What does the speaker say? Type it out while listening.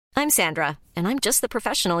I'm Sandra, and I'm just the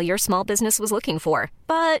professional your small business was looking for.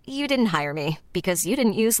 But you didn't hire me because you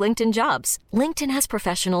didn't use LinkedIn Jobs. LinkedIn has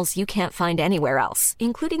professionals you can't find anywhere else,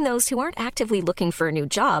 including those who aren't actively looking for a new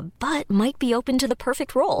job, but might be open to the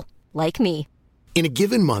perfect role, like me. In a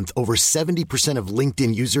given month, over 70% of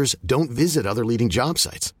LinkedIn users don't visit other leading job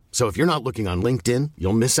sites. So if you're not looking on LinkedIn,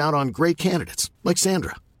 you'll miss out on great candidates like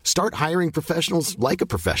Sandra. Start hiring professionals like a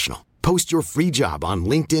professional. Post your free job on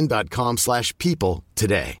linkedin.com/people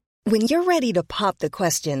today. When you're ready to pop the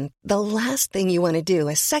question, the last thing you want to do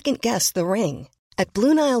is second-guess the ring. At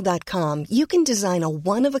BlueNile.com, you can design a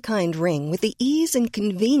one-of-a-kind ring with the ease and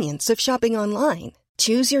convenience of shopping online.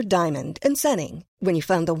 Choose your diamond and setting. When you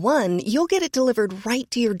find the one, you'll get it delivered right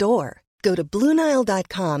to your door. Go to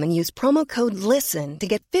BlueNile.com and use promo code LISTEN to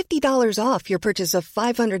get $50 off your purchase of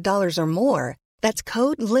 $500 or more. That's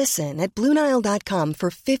code LISTEN at BlueNile.com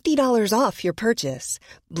for $50 off your purchase.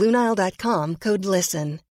 BlueNile.com, code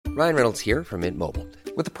LISTEN. Ryan Reynolds here from Mint Mobile.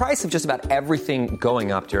 With the price of just about everything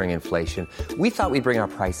going up during inflation, we thought we'd bring our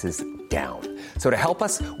prices down. So to help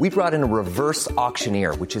us, we brought in a reverse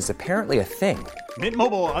auctioneer, which is apparently a thing. Mint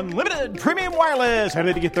Mobile Unlimited Premium Wireless. How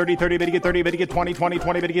to get 30, 30, bit to get 30, bit to get 20, 20,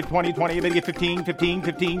 20, bit to get 20, 20, bit to get 15, 15,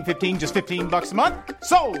 15, 15, just $15 a month?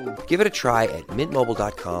 Sold! Give it a try at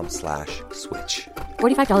mintmobile.com/switch.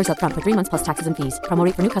 $45 up front for 3 months plus taxes and fees. Promo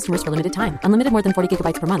rate for new customers for limited time. Unlimited more than 40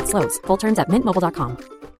 gigabytes per month. Slows full terms at mintmobile.com.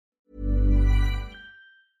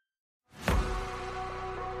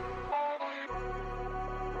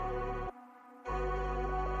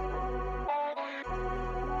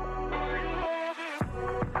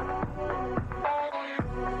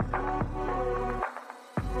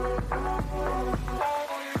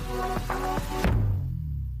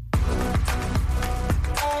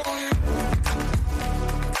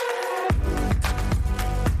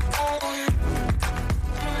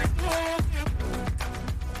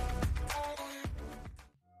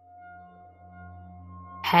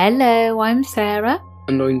 Hello, I'm Sarah.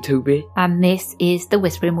 And I'm Toby. And this is the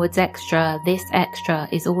Whispering Woods Extra. This extra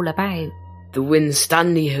is all about the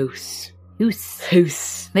Winstanley house.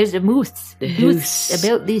 House. There's a moose. The house.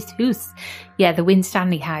 About this house. Yeah, the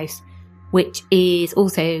Winstanley house, which is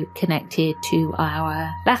also connected to our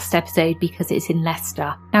last episode because it's in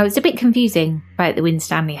Leicester. Now, it's a bit confusing about the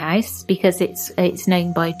Winstanley house because it's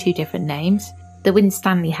known by two different names. The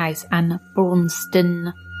Winstanley house and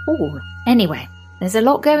Braunston Hall. Anyway, there's a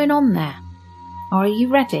lot going on there. Are you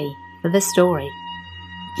ready for the story?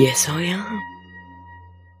 Yes, I am.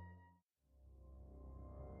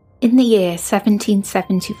 In the year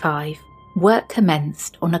 1775, work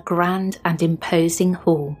commenced on a grand and imposing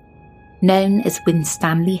hall known as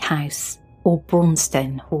Winstanley House or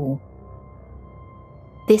Braunstone Hall.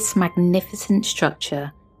 This magnificent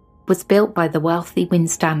structure was built by the wealthy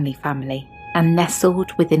Winstanley family and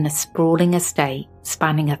nestled within a sprawling estate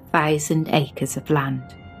spanning 1,000 acres of land.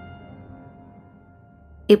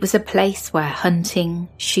 It was a place where hunting,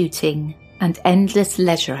 shooting, and endless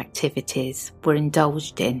leisure activities were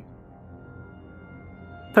indulged in.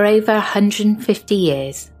 For over 150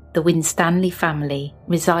 years, the Winstanley family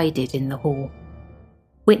resided in the hall,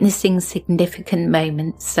 witnessing significant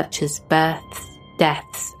moments such as births,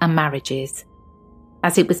 deaths, and marriages,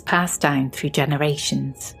 as it was passed down through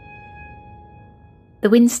generations. The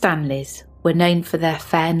Winstanleys were known for their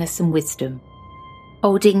fairness and wisdom,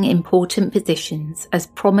 holding important positions as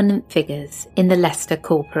prominent figures in the Leicester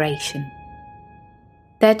Corporation.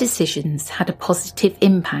 Their decisions had a positive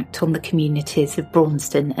impact on the communities of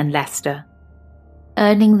Braunston and Leicester,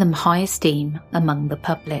 earning them high esteem among the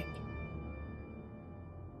public.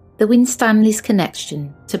 The Winstanleys'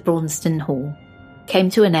 connection to Braunston Hall came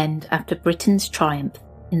to an end after Britain's triumph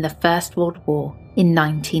in the First World War in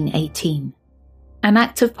 1918. An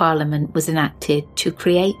Act of Parliament was enacted to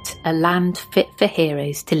create a land fit for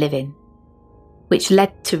heroes to live in, which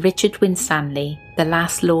led to Richard Winstanley, the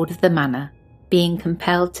last lord of the manor, being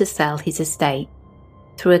compelled to sell his estate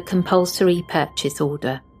through a compulsory purchase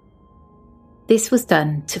order. This was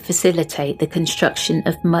done to facilitate the construction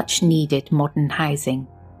of much-needed modern housing.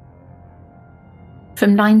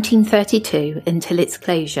 From 1932 until its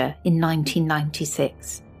closure in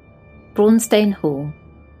 1996, Braunstone Hall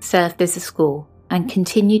served as a school and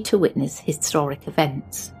continued to witness historic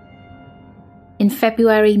events. In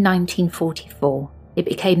February 1944, it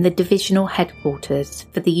became the divisional headquarters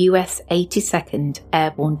for the US 82nd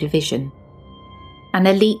Airborne Division, an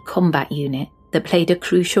elite combat unit that played a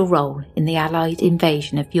crucial role in the Allied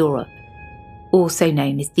invasion of Europe, also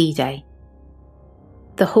known as D-Day.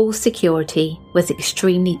 The hall's security was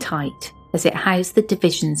extremely tight as it housed the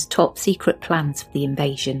division's top secret plans for the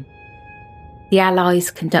invasion. The Allies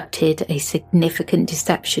conducted a significant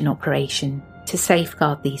deception operation to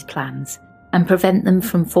safeguard these plans and prevent them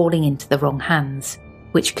from falling into the wrong hands,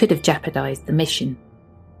 which could have jeopardised the mission.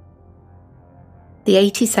 The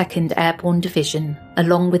 82nd Airborne Division,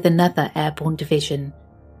 along with another airborne division,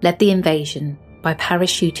 led the invasion by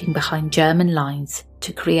parachuting behind German lines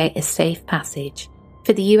to create a safe passage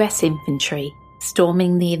for the US infantry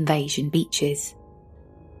storming the invasion beaches.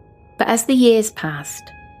 But as the years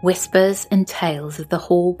passed, whispers and tales of the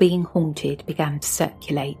hall being haunted began to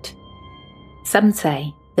circulate. Some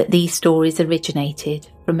say that these stories originated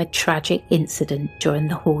from a tragic incident during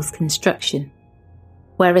the hall's construction,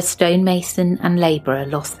 where a stonemason and labourer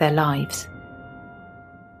lost their lives.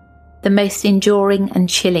 The most enduring and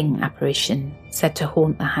chilling apparition said to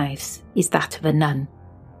haunt the house is that of a nun.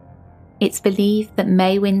 It's believed that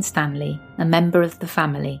May Winstanley, a member of the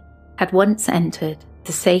family, had once entered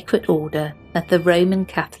the sacred order of the Roman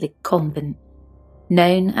Catholic convent,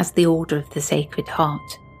 known as the Order of the Sacred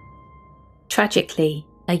Heart. Tragically,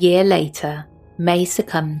 a year later, May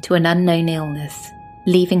succumbed to an unknown illness,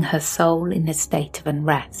 leaving her soul in a state of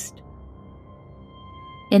unrest.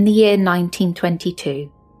 In the year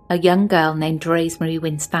 1922, a young girl named Rosemary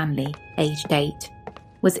Winstanley, aged 8,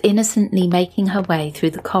 was innocently making her way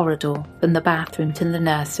through the corridor from the bathroom to the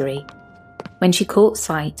nursery when she caught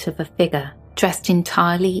sight of a figure dressed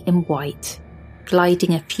entirely in white,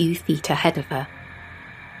 gliding a few feet ahead of her.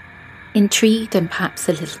 Intrigued and perhaps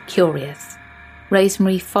a little curious,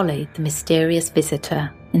 Rosemary followed the mysterious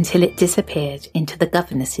visitor until it disappeared into the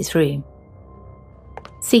governess's room.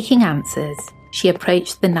 Seeking answers, she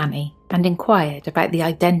approached the nanny and inquired about the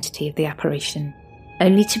identity of the apparition,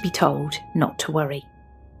 only to be told not to worry.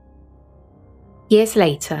 Years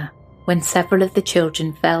later, when several of the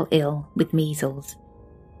children fell ill with measles,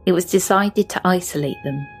 it was decided to isolate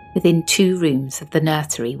them within 2 rooms of the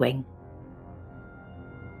nursery wing.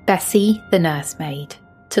 Bessie, the nursemaid,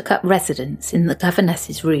 took up residence in the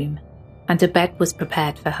governess's room, and a bed was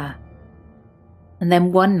prepared for her. And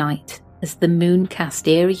then one night, as the moon cast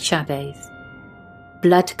eerie shadows,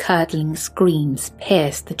 blood-curdling screams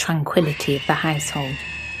pierced the tranquillity of the household.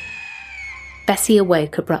 Bessie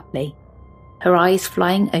awoke abruptly, her eyes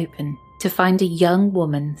flying open to find a young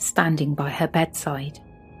woman standing by her bedside.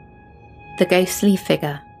 The ghostly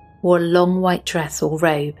figure wore a long white dress or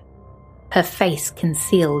robe, her face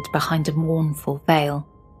concealed behind a mournful veil.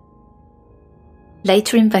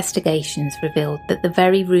 Later investigations revealed that the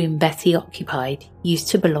very room Bessie occupied used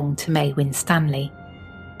to belong to May Winstanley,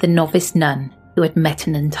 the novice nun who had met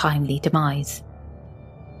an untimely demise.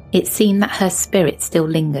 It seemed that her spirit still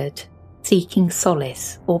lingered, seeking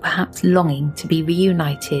solace or perhaps longing to be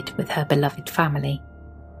reunited with her beloved family.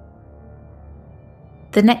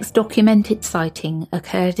 The next documented sighting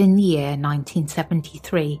occurred in the year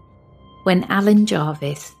 1973, when Alan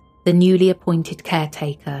Jarvis, the newly appointed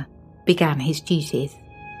caretaker, began his duties.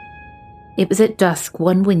 It was at dusk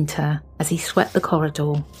one winter as he swept the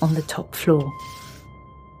corridor on the top floor.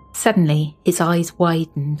 Suddenly his eyes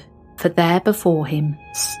widened, for there before him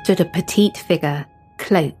stood a petite figure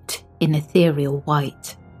cloaked in ethereal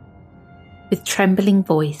white. With trembling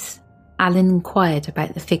voice, Alan inquired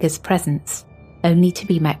about the figure's presence, only to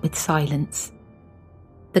be met with silence.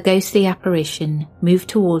 The ghostly apparition moved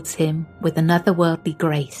towards him with an otherworldly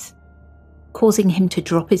grace, causing him to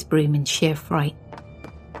drop his broom in sheer fright.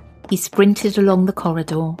 He sprinted along the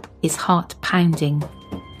corridor, his heart pounding,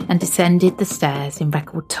 and descended the stairs in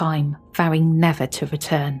record time, vowing never to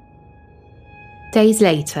return. Days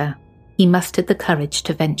later, he mustered the courage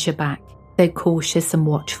to venture back, though cautious and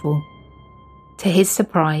watchful. To his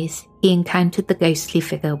surprise, he encountered the ghostly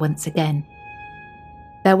figure once again.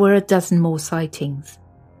 There were a dozen more sightings,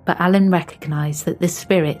 but Alan recognised that the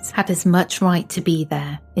spirits had as much right to be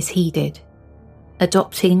there as he did,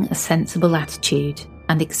 adopting a sensible attitude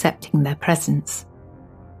and accepting their presence.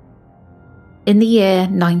 In the year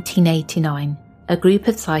 1989, a group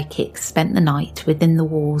of psychics spent the night within the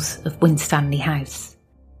walls of Winstanley House.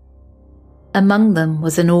 Among them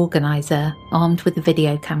was an organiser armed with a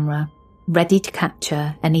video camera, ready to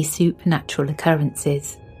capture any supernatural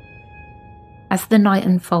occurrences. As the night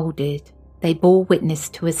unfolded, they bore witness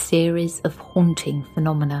to a series of haunting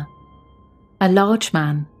phenomena. A large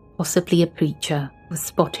man, possibly a preacher, was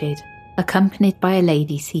spotted, accompanied by a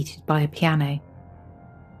lady seated by a piano.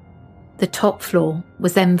 The top floor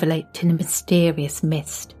was enveloped in a mysterious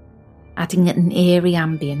mist, adding an eerie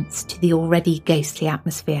ambience to the already ghostly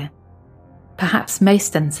atmosphere. Perhaps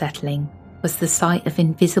most unsettling was the sight of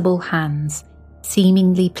invisible hands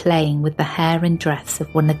seemingly playing with the hair and dress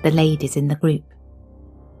of one of the ladies in the group.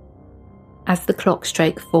 As the clock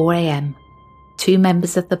struck 4 a.m, two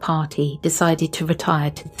members of the party decided to retire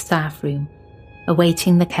to the staff room,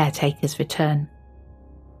 awaiting the caretaker's return.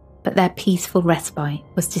 But their peaceful respite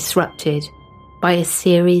was disrupted by a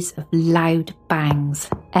series of loud bangs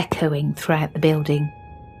echoing throughout the building.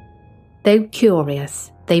 Though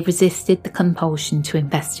curious, they resisted the compulsion to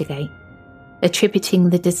investigate, attributing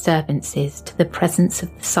the disturbances to the presence of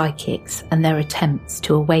the psychics and their attempts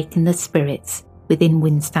to awaken the spirits within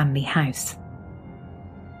Winstanley House.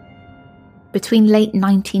 Between late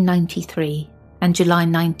 1993 and July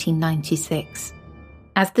 1996,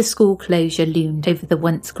 as the school closure loomed over the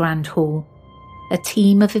once grand hall, a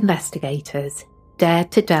team of investigators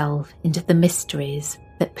dared to delve into the mysteries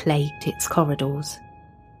that plagued its corridors.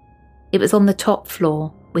 It was on the top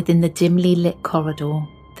floor, within the dimly lit corridor,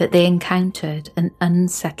 that they encountered an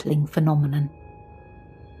unsettling phenomenon.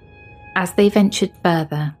 As they ventured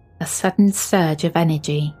further, a sudden surge of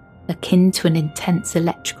energy, akin to an intense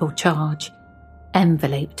electrical charge,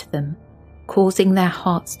 enveloped them, causing their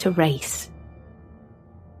hearts to race.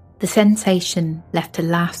 The sensation left a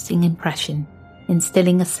lasting impression,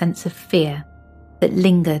 instilling a sense of fear that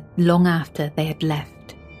lingered long after they had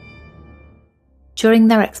left. During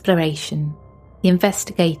their exploration, the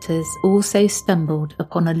investigators also stumbled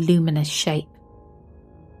upon a luminous shape,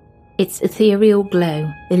 its ethereal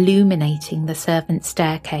glow illuminating the servants'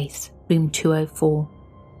 staircase, room 204.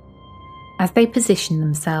 As they positioned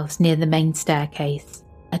themselves near the main staircase,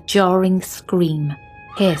 a jarring scream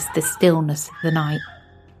pierced the stillness of the night,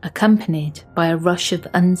 accompanied by a rush of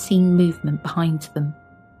unseen movement behind them.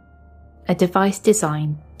 A device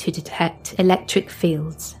designed to detect electric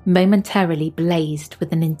fields momentarily blazed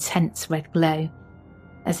with an intense red glow,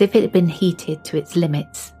 as if it had been heated to its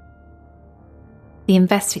limits. The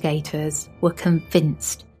investigators were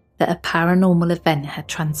convinced that a paranormal event had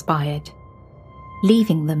transpired,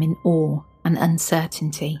 leaving them in awe and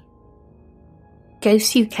uncertainty.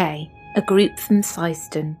 Ghosts UK, a group from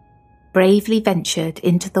Syston, bravely ventured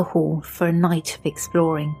into the hall for a night of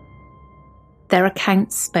exploring. Their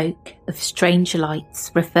accounts spoke of strange lights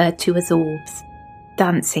referred to as orbs,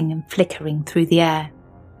 dancing and flickering through the air.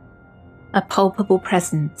 A palpable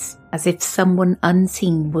presence, as if someone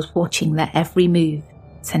unseen was watching their every move,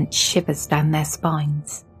 sent shivers down their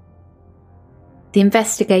spines. The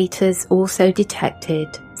investigators also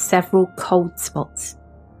detected several cold spots,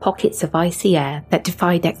 pockets of icy air that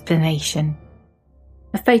defied explanation.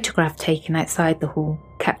 A photograph taken outside the hall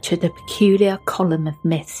captured a peculiar column of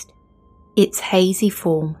mist, its hazy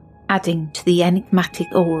form adding to the enigmatic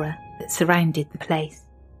aura that surrounded the place.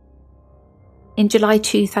 In July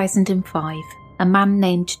 2005, a man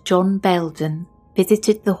named John Belden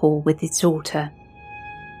visited the hall with his daughter.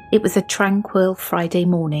 It was a tranquil Friday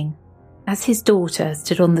morning. As his daughter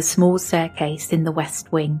stood on the small staircase in the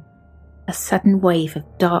west wing, a sudden wave of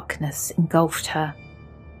darkness engulfed her.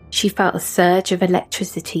 She felt a surge of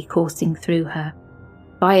electricity coursing through her,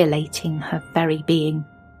 violating her very being.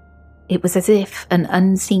 It was as if an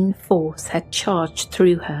unseen force had charged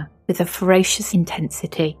through her with a ferocious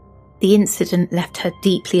intensity. The incident left her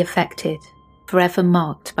deeply affected, forever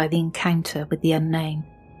marked by the encounter with the unknown.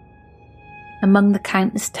 Among the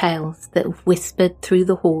countless tales that have whispered through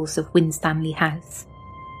the halls of Winstanley House,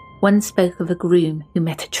 one spoke of a groom who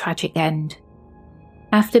met a tragic end.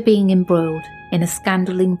 After being embroiled in a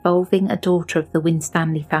scandal involving a daughter of the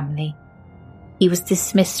Winstanley family, he was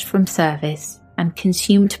dismissed from service and,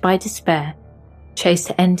 consumed by despair, chose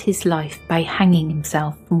to end his life by hanging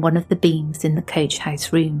himself from one of the beams in the coach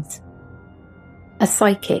house rooms. A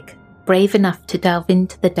psychic, brave enough to delve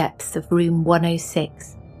into the depths of room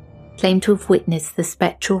 106, claimed to have witnessed the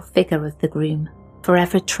spectral figure of the groom,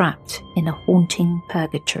 forever trapped in a haunting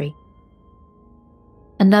purgatory.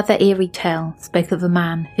 Another eerie tale spoke of a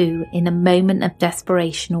man who, in a moment of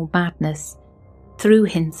desperation or madness, threw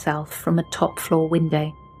himself from a top-floor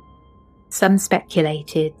window. Some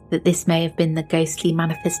speculated that this may have been the ghostly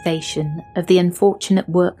manifestation of the unfortunate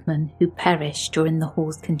workman who perished during the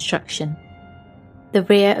hall's construction. The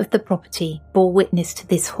rear of the property bore witness to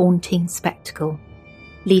this haunting spectacle,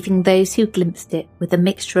 leaving those who glimpsed it with a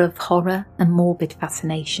mixture of horror and morbid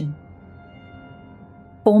fascination.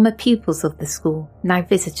 Former pupils of the school, now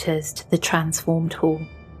visitors to the transformed hall,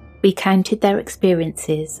 recounted their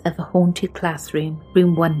experiences of a haunted classroom,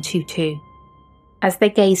 room 122. As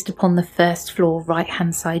they gazed upon the first floor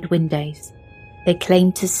right-hand side windows, they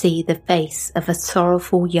claimed to see the face of a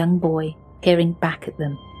sorrowful young boy peering back at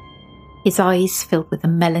them, his eyes filled with a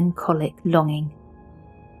melancholic longing.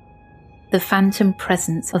 The phantom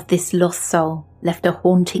presence of this lost soul left a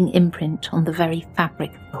haunting imprint on the very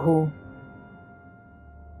fabric of the hall.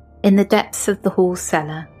 In the depths of the hall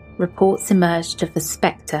cellar reports emerged of a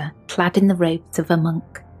spectre clad in the robes of a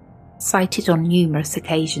monk, sighted on numerous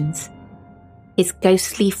occasions. His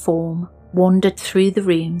ghostly form wandered through the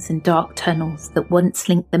rooms and dark tunnels that once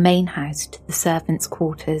linked the main house to the servants'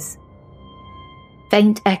 quarters.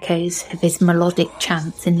 Faint echoes of his melodic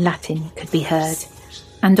chants in Latin could be heard,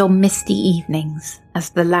 and on misty evenings,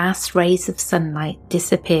 as the last rays of sunlight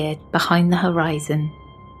disappeared behind the horizon,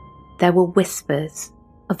 there were whispers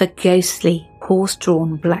of a ghostly,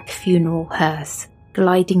 horse-drawn black funeral hearse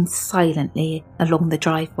gliding silently along the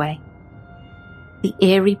driveway. The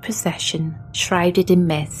eerie procession, shrouded in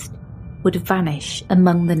mist, would vanish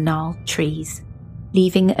among the gnarled trees,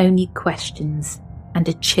 leaving only questions and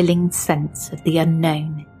a chilling sense of the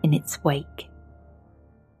unknown in its wake.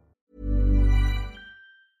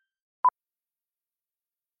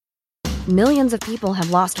 Millions of people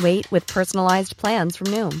have lost weight with personalized plans from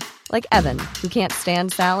Noom. Like Evan, who can't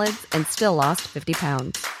stand salads and still lost 50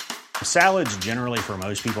 pounds. Salads generally for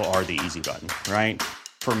most people are the easy button, right?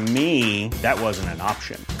 For me, that wasn't an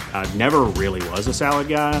option. I never really was a salad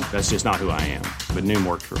guy. That's just not who I am. But Noom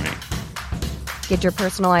worked for me. Get your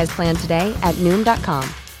personalized plan today at Noom.com.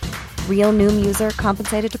 Real Noom user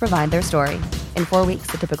compensated to provide their story. In 4 weeks,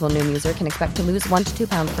 the typical Noom user can expect to lose 1 to 2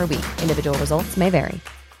 pounds per week. Individual results may vary.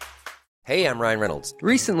 Hey, I'm Ryan Reynolds.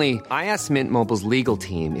 Recently, I asked Mint Mobile's legal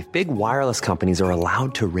team if big wireless companies are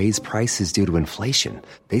allowed to raise prices due to inflation.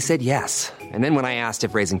 They said yes. And then when I asked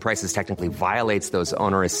if raising prices technically violates those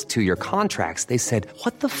onerous 2-year contracts, they said,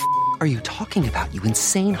 "What the f*** are you talking about, you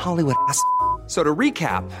insane Hollywood ass?" So to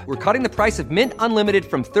recap, we're cutting the price of Mint Unlimited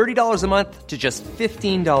from $30 a month to just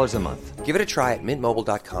 $15 a month. Give it a try at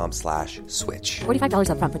mintmobile.com/switch. $45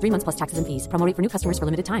 up front for 3 months plus taxes and fees. Promo rate for new customers for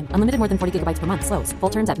limited time. Unlimited more than 40 gigabytes per month. Slows full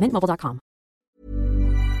terms at mintmobile.com.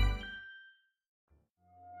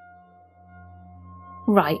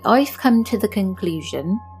 Right, I've come to the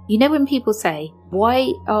conclusion. You know when people say,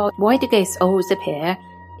 why do ghosts always appear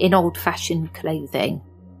in old-fashioned clothing?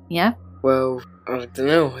 Yeah? Well, I don't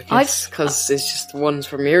know. I guess because it's just the ones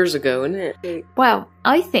from years ago, isn't it? Well,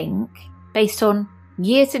 I think, based on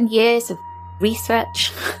years and years of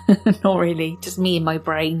research, not really, just me in my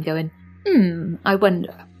brain going, I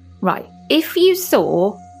wonder. Right, if you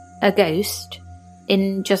saw a ghost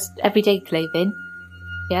in just everyday clothing,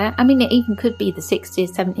 yeah, I mean, it even could be the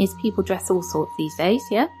 60s, 70s, people dress all sorts these days,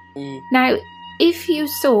 yeah? Now, if you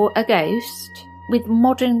saw a ghost with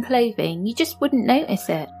modern clothing, you just wouldn't notice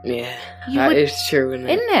it. Yeah, that is true, isn't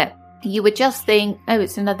it? You would just think, oh,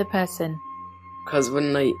 it's another person. Because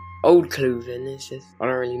when, like, old clothing, it's just, I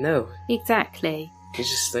don't really know. Exactly. It's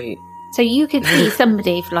just like... So you could see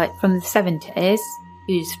somebody, like, from the 70s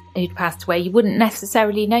who'd passed away, you wouldn't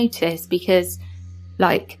necessarily notice because,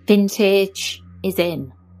 like, vintage is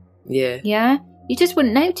in. Yeah. Yeah? You just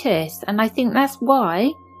wouldn't notice. And I think that's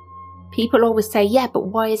why people always say, yeah, but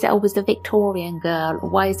why is it always the Victorian girl? Or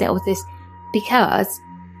why is it always this? Because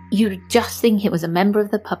you just think it was a member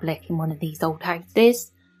of the public in one of these old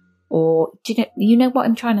houses. Or, do you know what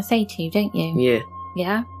I'm trying to say to you, don't you? Yeah.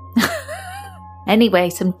 Yeah? Anyway,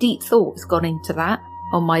 some deep thoughts gone into that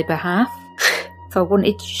on my behalf. So I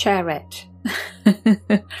wanted to share it.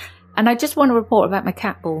 And I just want to report about my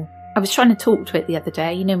cat ball. I was trying to talk to it the other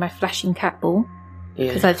day, you know, my flashing cat ball.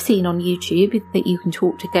 Because I've seen on YouTube that you can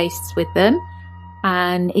talk to ghosts with them.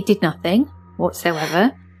 And it did nothing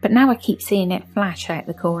whatsoever. But now I keep seeing it flash out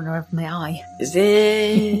the corner of my eye. Is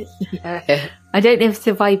it? Yeah. I don't know if it's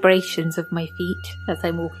the vibrations of my feet as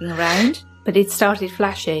I'm walking around, but it started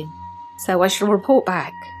flashing. So I shall report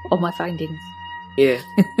back on my findings. Yeah.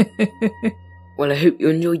 Well, I hope you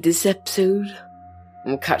enjoyed this episode.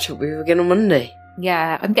 And we'll catch up with you again on Monday.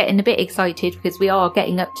 Yeah, I'm getting a bit excited because we are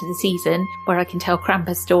getting up to the season where I can tell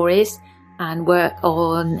Krampus stories and work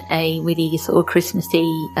on a really sort of Christmassy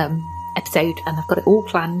episode, and I've got it all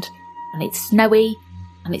planned, and it's snowy,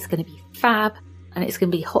 and it's going to be fab, and it's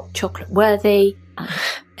going to be hot chocolate worthy, and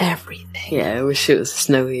everything. Yeah, I wish it was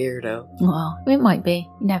snowy here though. Well, it might be.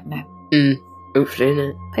 You never know. Hopefully,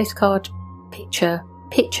 innit? Postcard, picture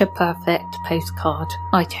perfect postcard.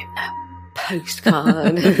 I don't know.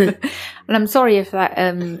 Postcard. And I'm sorry if that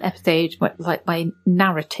episode, like my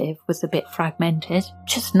narrative, was a bit fragmented.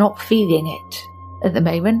 Just not feeling it at the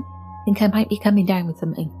moment. I think I might be coming down with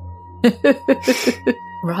something.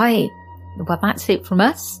 Right. Well, that's it from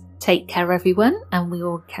us. Take care, everyone, and we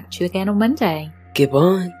will catch you again on Monday.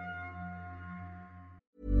 Goodbye.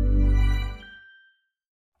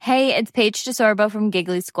 Hey, it's Paige DeSorbo from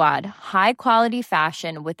Giggly Squad. High quality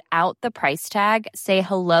fashion without the price tag. Say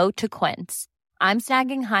hello to Quince. I'm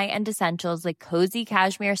snagging high-end essentials like cozy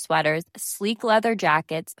cashmere sweaters, sleek leather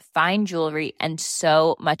jackets, fine jewelry, and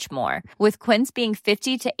so much more. With Quince being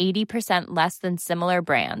 50 to 80% less than similar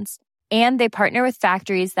brands. And they partner with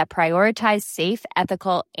factories that prioritize safe,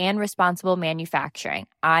 ethical, and responsible manufacturing.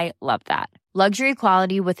 I love that. Luxury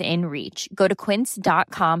quality within reach. Go to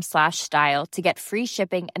quince.com/style to get free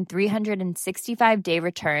shipping and 365-day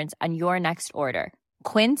returns on your next order.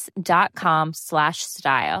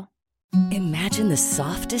 Quince.com/style. Imagine the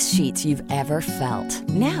softest sheets you've ever felt.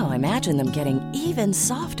 Now imagine them getting even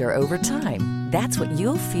softer over time. That's what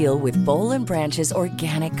you'll feel with Boll & Branch's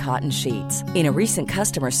organic cotton sheets. In a recent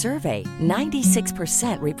customer survey,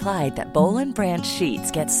 96% replied that Boll & Branch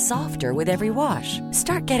sheets get softer with every wash.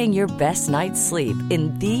 Start getting your best night's sleep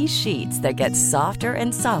in these sheets that get softer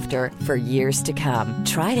and softer for years to come.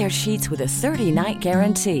 Try their sheets with a 30-night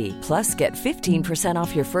guarantee. Plus, get 15%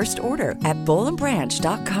 off your first order at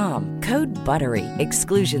bollandbranch.com. Code BUTTERY.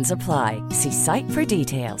 Exclusions apply. See site for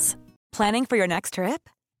details. Planning for your next trip?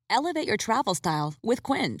 Elevate your travel style with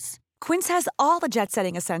Quince. Quince has all the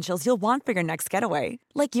jet-setting essentials you'll want for your next getaway,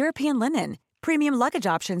 like European linen, premium luggage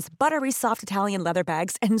options, buttery soft Italian leather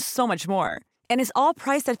bags, and so much more. And is all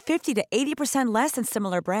priced at 50 to 80% less than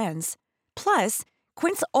similar brands. Plus,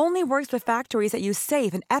 Quince only works with factories that use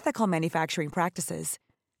safe and ethical manufacturing practices.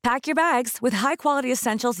 Pack your bags with high-quality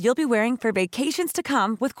essentials you'll be wearing for vacations to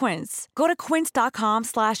come with Quince. Go to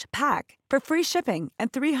quince.com/pack for free shipping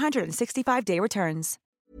and 365-day returns.